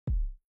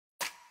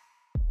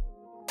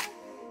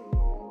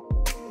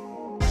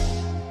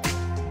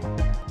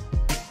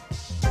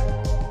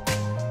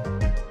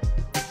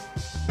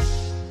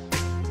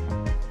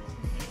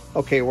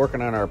Okay,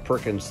 working on our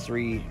Perkins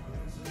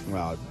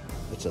well,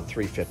 it's a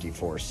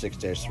 354,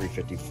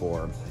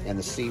 6-354, and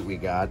the seat we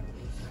got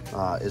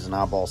is an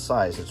oddball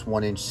size. It's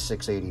 1"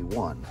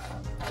 681.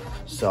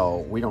 So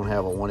we don't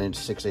have a 1"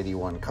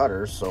 681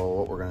 cutter, so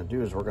what we're going to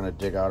do is we're going to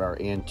dig out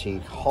our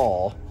antique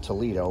Hall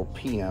Toledo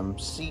PM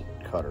seat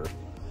cutter.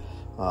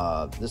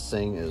 This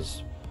thing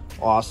is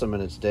awesome in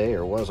its day,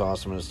 or was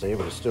awesome in its day,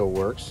 but it still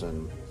works.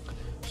 And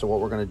so what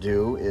we're going to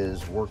do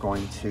is we're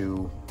going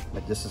to,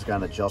 this has got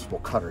an adjustable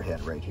cutter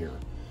head right here.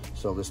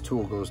 So this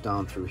tool goes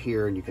down through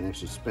here and you can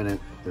actually spin it.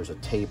 There's a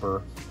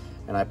taper,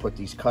 and I put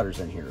these cutters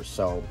in here.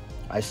 So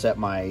I set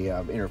my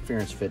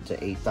interference fit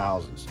to 8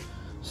 thousandths.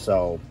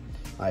 So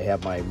I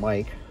have my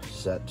mic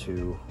set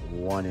to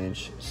 1"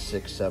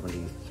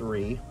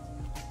 673,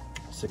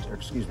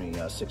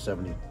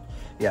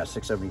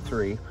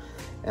 673,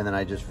 and then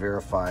I just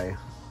verify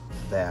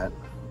that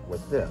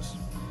with this.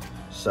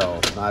 So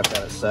now I've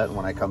got it set, and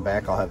when I come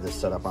back I'll have this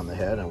set up on the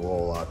head and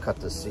we'll cut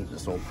this seat in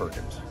this old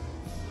Perkins.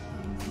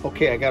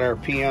 Okay, I got our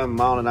PM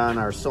mounted on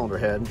our cylinder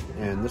head,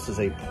 and this is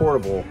a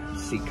portable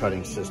seat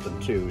cutting system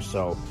too,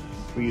 so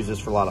we use this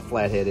for a lot of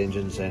flathead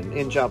engines, and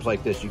in jobs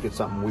like this you get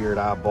something weird,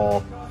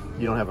 oddball,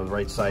 you don't have a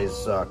right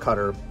size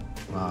cutter,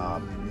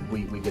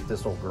 we get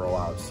this old girl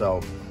out.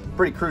 So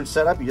pretty crude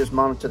setup. You just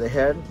mount it to the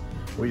head.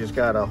 We just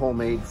got a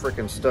homemade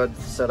freaking stud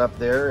set up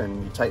there,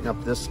 and you tighten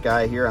up this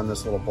guy here on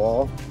this little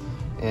ball,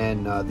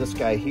 and this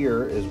guy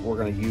here is we're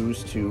going to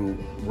use to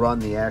run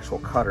the actual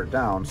cutter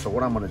down. So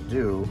what I'm going to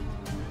do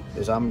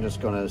is I'm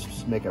just going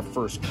to make a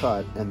first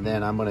cut, and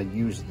then I'm going to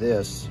use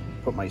this,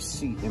 put my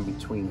seat in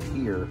between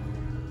here,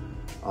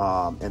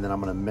 and then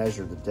I'm going to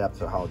measure the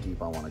depth of how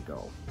deep I want to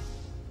go.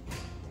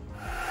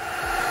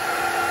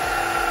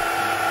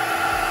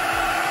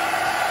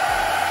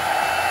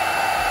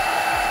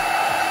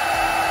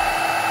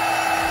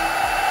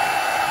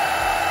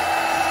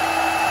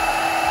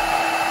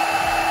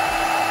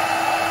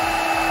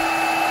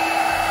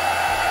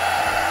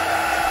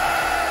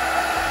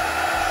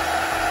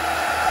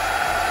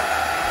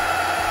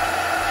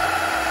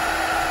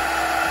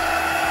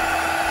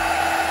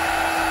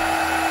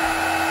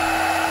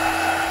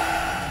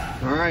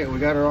 All right, we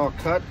got her all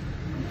cut.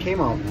 It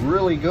came out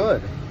really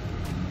good.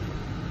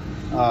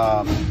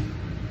 That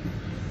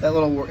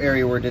little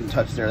area where it didn't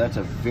touch there, that's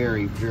a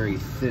very, very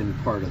thin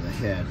part of the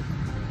head.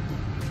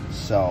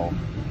 So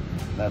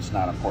that's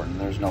not important.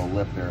 There's no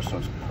lip there, so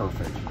it's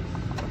perfect.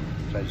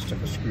 So I just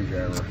took a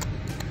screwdriver.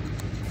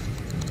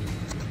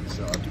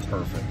 So it's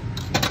perfect.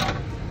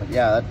 But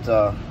yeah,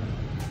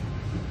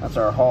 that's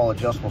our Hall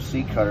adjustable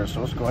seat cutter.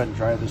 So let's go ahead and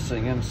drive this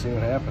thing in and see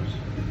what happens.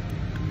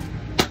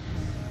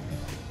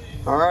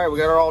 All right, we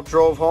got her all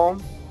drove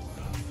home.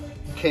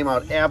 Came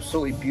out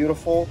absolutely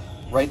beautiful,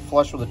 right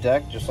flush with the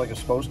deck, just like it's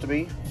supposed to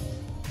be.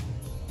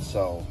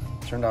 So,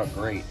 turned out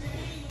great.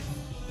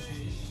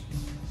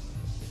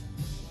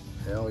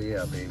 Hell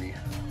yeah, baby.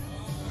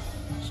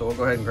 So we'll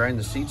go ahead and grind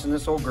the seats in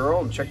this old girl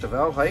and check the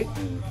valve height,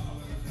 and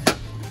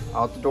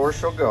out the door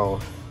she'll go.